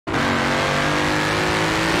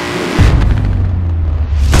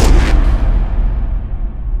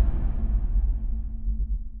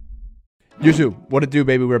YouTube, what it do,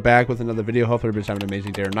 baby? We're back with another video. Hopefully everybody's having an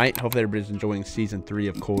amazing day or night. Hopefully everybody's enjoying season 3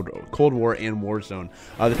 of Cold War and Warzone.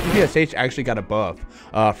 The PPSH actually got a buff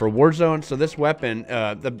for Warzone. So this weapon,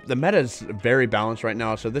 the meta is very balanced right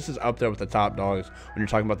now. So this is up there with the top dogs when you're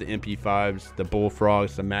talking about the MP5s, the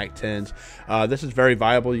Bullfrogs, the Mac 10s. This is very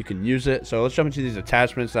viable. You can use it. So let's jump into these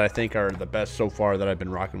attachments that I think are the best so far that I've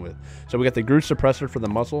been rocking with. So we got the Groove Suppressor for the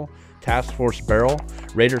muzzle, Task Force Barrel,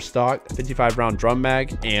 Raider Stock, 55 round drum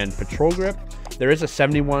mag, and Patrol Grip. There is a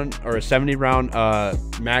 71 or a 70 round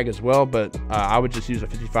mag as well, but I would just use a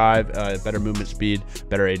 55, better movement speed,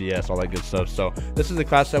 better ADS, all that good stuff. So this is the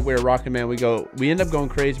class that we're rocking, man. We end up going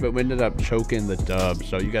crazy, but we ended up choking the dub.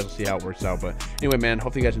 So you guys will see how it works out. But anyway, man,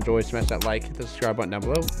 hopefully you guys enjoy. Smash that like, hit the subscribe button down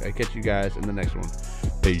below. I'll catch you guys in the next one.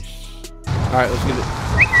 Peace. All right, let's get it.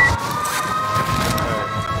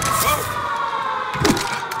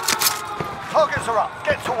 Targets are up.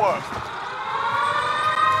 Get to work.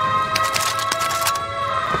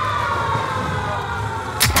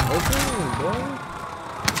 Okay, boy.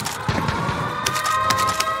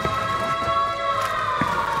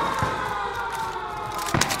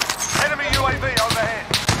 Enemy UAV overhead.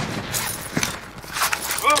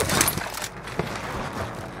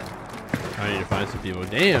 I need to find some people.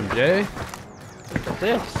 Damn, Jay. What's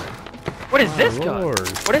this? What is this gun? Lord.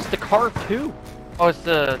 What is the car 2? Oh, it's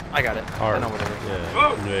the... I got it. Car. I know what it is.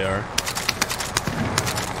 Yeah, they are.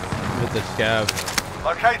 With the scav.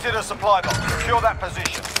 Located a supply box. Secure that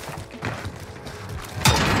position.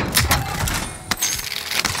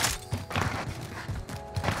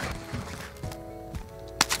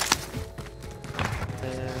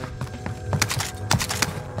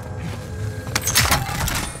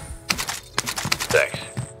 Thanks.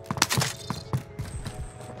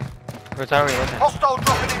 Where's our looking? Hostile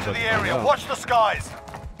dropping into the area. Watch the skies.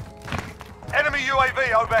 Enemy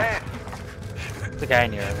UAV overhead. There's a guy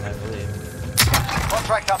in here, I believe.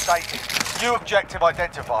 Contract updated. New objective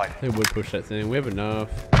identified. They would push that thing. We have enough.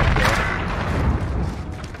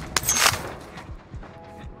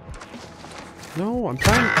 No, I'm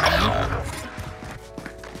trying.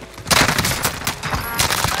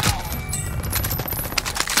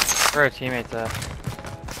 Where are our teammates at?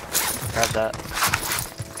 Grab that.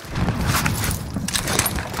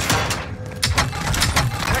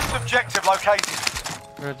 Next objective located.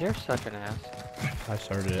 Rhode, you're such an ass. I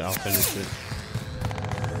started it. I'll finish it.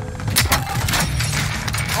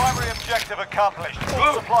 Primary objective accomplished.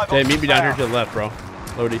 Full supply box Hey, meet me down here found. to the left, bro.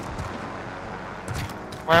 Lodi.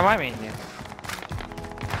 Where am I meeting you?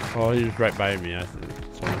 Oh, he's right by me. I think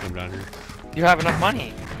someone come down here. You have enough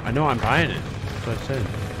money. I know I'm buying it. That's what I said.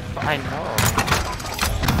 I know.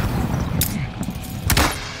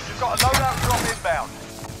 You've got a loadout drop inbound.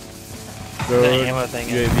 The ammo thing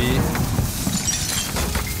is- UAV.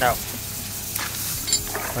 No.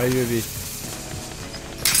 Hi, UAV.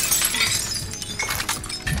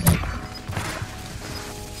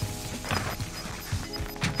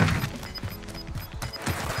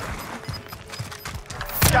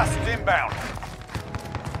 Gas is inbound.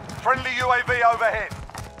 Friendly UAV overhead.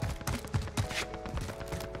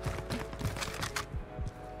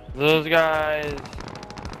 Those guys.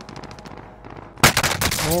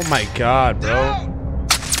 Oh my god, bro.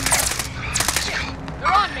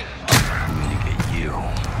 They're on me.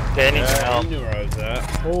 They need some Yeah, help. he knew where I was at.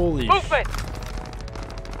 Holy Move it.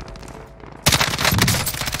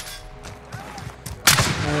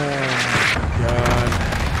 Oh my god.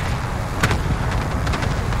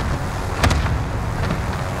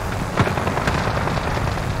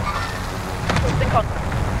 Where's the Kontrol?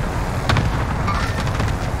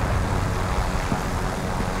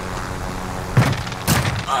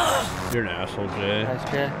 You're an asshole, Jay. Nice,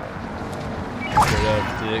 Jay. Straight up,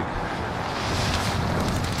 dick.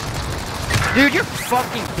 Dude, you're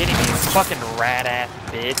fucking kidding me, you fucking rat ass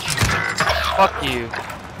bitch. Fuck you.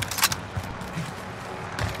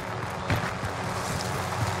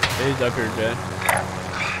 Hey, he's up here, Jay.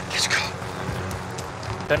 Let's go.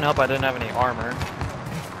 Doesn't help I didn't have any armor.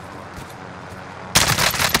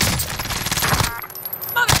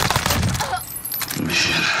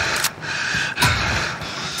 Mission.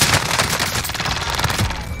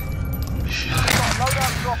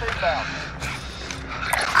 Loadout drop inbound.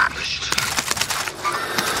 Accomplished.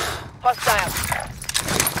 Hostile.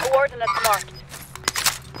 Coordinates marked.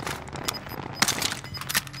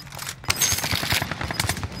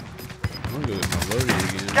 I'm gonna go get my loading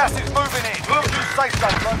again. Gas is moving in. New safe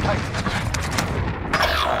zone located.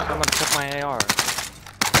 Someone took my AR.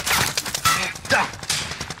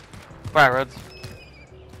 Right, Rhodes.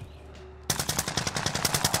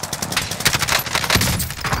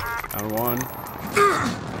 Down one.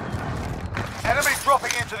 Enemy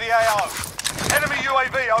dropping into the AO. Enemy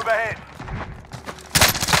UAV overhead.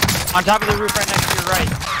 On top of the roof right next to your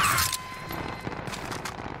right.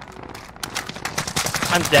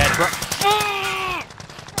 I'm dead, bro.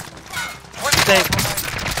 Safe.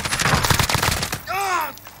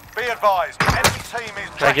 Be advised, enemy team is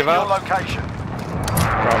tracking your location.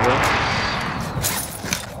 Probably.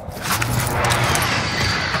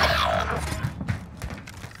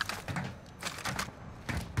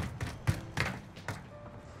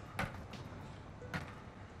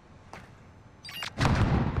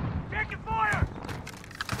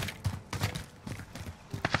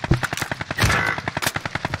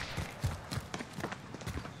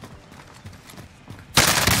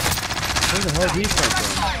 Where the hell did he come from?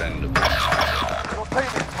 Your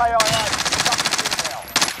team is KIA.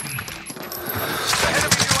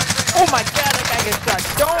 Oh my god, that guy gets shot.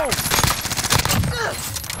 Don't! Oh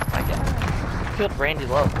my god. Killed Randy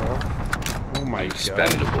Love, bro. Oh my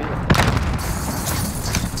Expendable.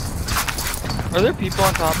 Are there people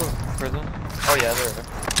on top of prison? Oh yeah, there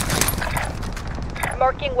are.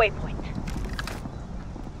 Marking waypoint.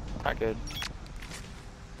 Not good.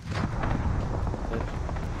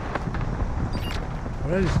 What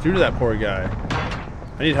did I just do to that poor guy?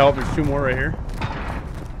 I need help. There's 2 more right here.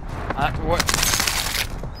 What?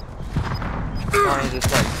 Want to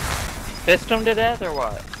just like fist him to death or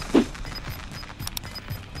what?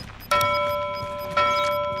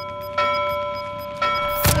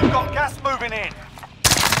 We've got gas moving in.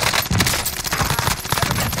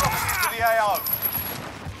 To the AO.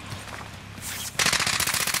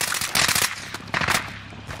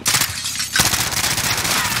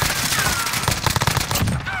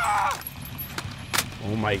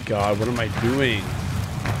 Oh my god, what am I doing?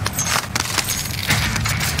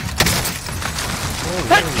 Oh,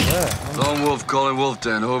 what is that? Lone Wolf calling Wolf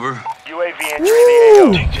Den, over. UAV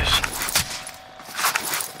entering the AO.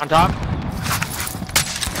 On top?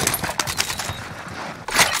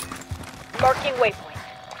 Marking waypoint.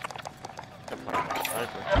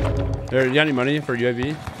 There, you got any money for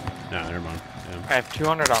UAV? No, never mind. Yeah. I have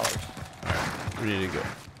 $200. Alright, we need to go.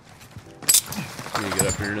 We need to get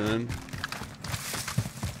up here then.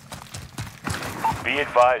 Be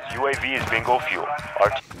advised, UAV is bingo fuel.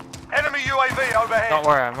 Enemy UAV overhead. Don't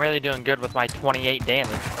worry, I'm really doing good with my 28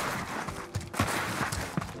 damage.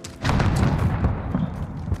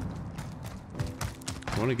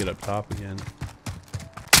 I want to get up top again.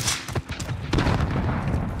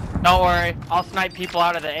 Don't worry, I'll snipe people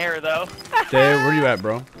out of the air though. Dave, where you at,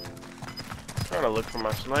 bro? Trying to look for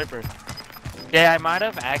my sniper. Yeah, I might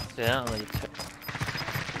have accidentally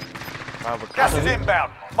Gas is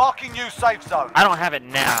inbound. Marking new safe zone. I don't have it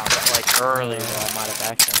now, but like earlier I might have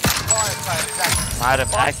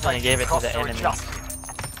accidentally gave it to the enemy.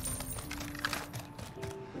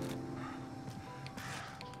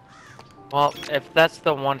 Well, if that's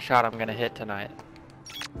the one shot I'm gonna hit tonight.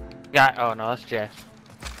 Yeah, oh no, that's Jay.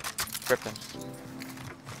 Gripping.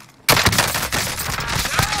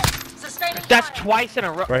 That's twice in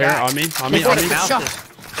a row. Right here, on me, on me, on me. Mouse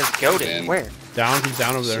is goated. Where? Down, he's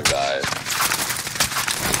down over there.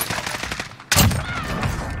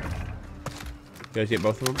 You guys get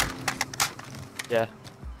both of them? Yeah.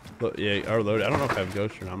 Yeah, or load. I don't know if I have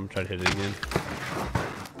ghost or not. I'm gonna try to hit it again.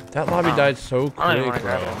 That lobby died so quick,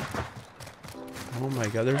 bro. Oh my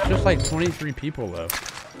god, there's just like 23 people left.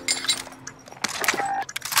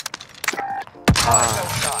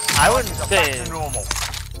 I wouldn't say normal.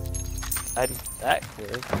 I'd that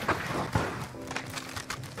quick.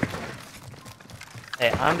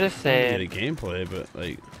 Hey, I'm just saying. Get a gameplay, but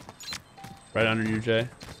like, right under you, Jay.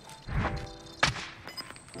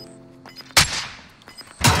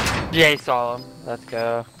 Jay saw him. Let's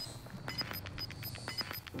go.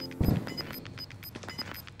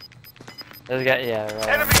 This guy, yeah, right.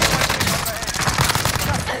 Enemy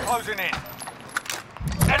closing in.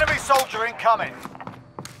 Enemy soldier incoming.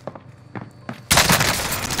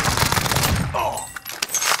 Oh.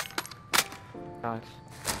 Nice.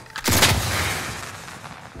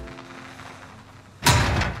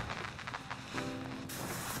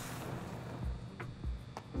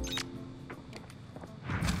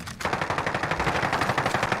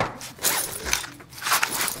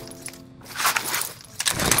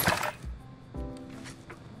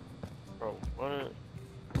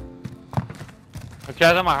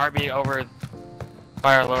 Guys, on my heartbeat over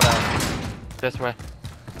by our loadout. This way.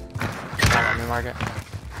 Don't let me mark it.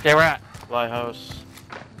 Okay, we're at Lighthouse.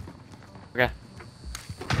 Okay.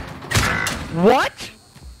 What?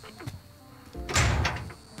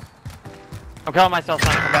 I'm killing myself,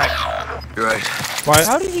 son. Come back. You're right. Quiet.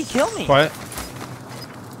 How did he kill me? Quiet.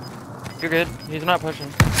 You're good. He's not pushing.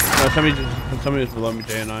 No, somebody just below me,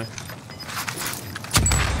 Jay and I.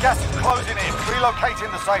 Gas is closing in. Relocating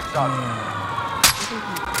the safe zone.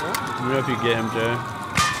 Let me know if you get him, Jay.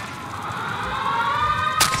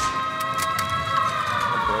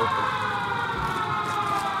 I'm broken.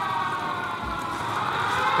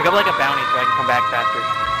 Pick up like a bounty so I can come back faster.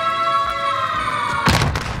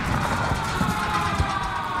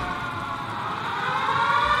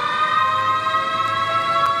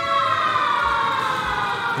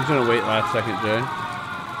 He's gonna wait last second, Jay.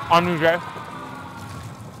 On me, Jay.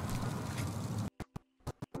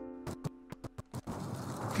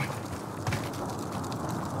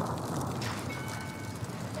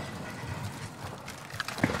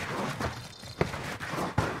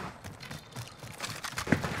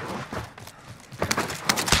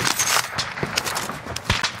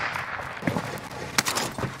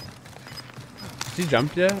 Has he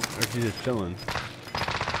jumped yet? Or is he just chilling?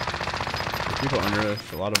 There's people under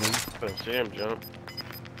us, a lot of them. I didn't see him jump.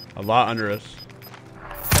 A lot under us.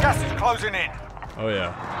 Gas is closing in. Oh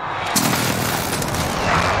yeah.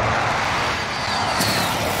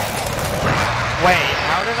 Wait,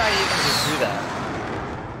 how did I even just do that?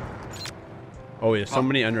 Oh yeah, so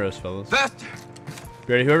many under us, fellas. Faster!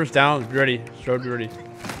 Be ready, whoever's down, be ready. Strode, be ready.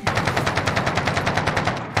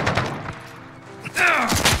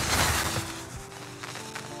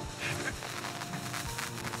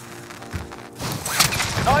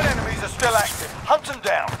 Nine enemies are still active. Hunt them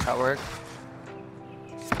down. That worked.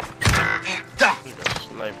 Got a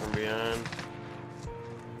sniper from behind.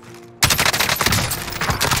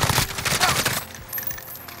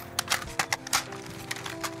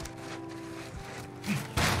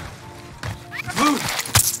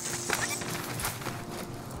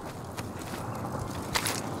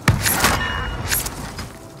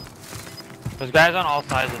 There's guys on all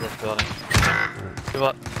sides of this building. Give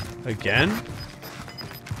up. Again?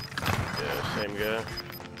 Yeah, same guy.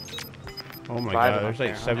 Oh my Five god, of there's them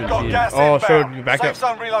like there. 17. Got gas Oh, inbound. Strode, you back Safe up.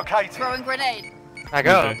 zone relocated. Throwing grenade. I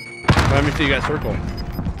go. Okay. Let me see you guys circle.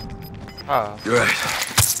 Oh, You're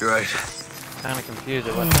right. You're right. kind of confused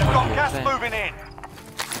at what the fuck Got you were gas saying. moving in.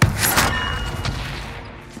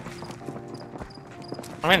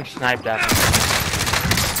 I'm getting sniped at.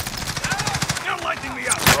 You're lighting me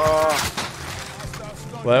up.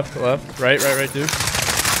 Left, right, dude.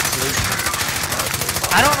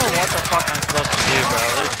 I don't know what the fuck I'm supposed to do, bro.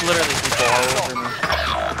 There's literally people all over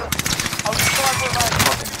me.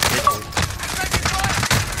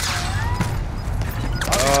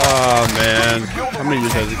 Oh man, I'm gonna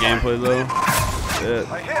use that as a gameplay though. Shit.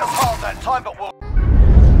 They hit us hard that time, but we'll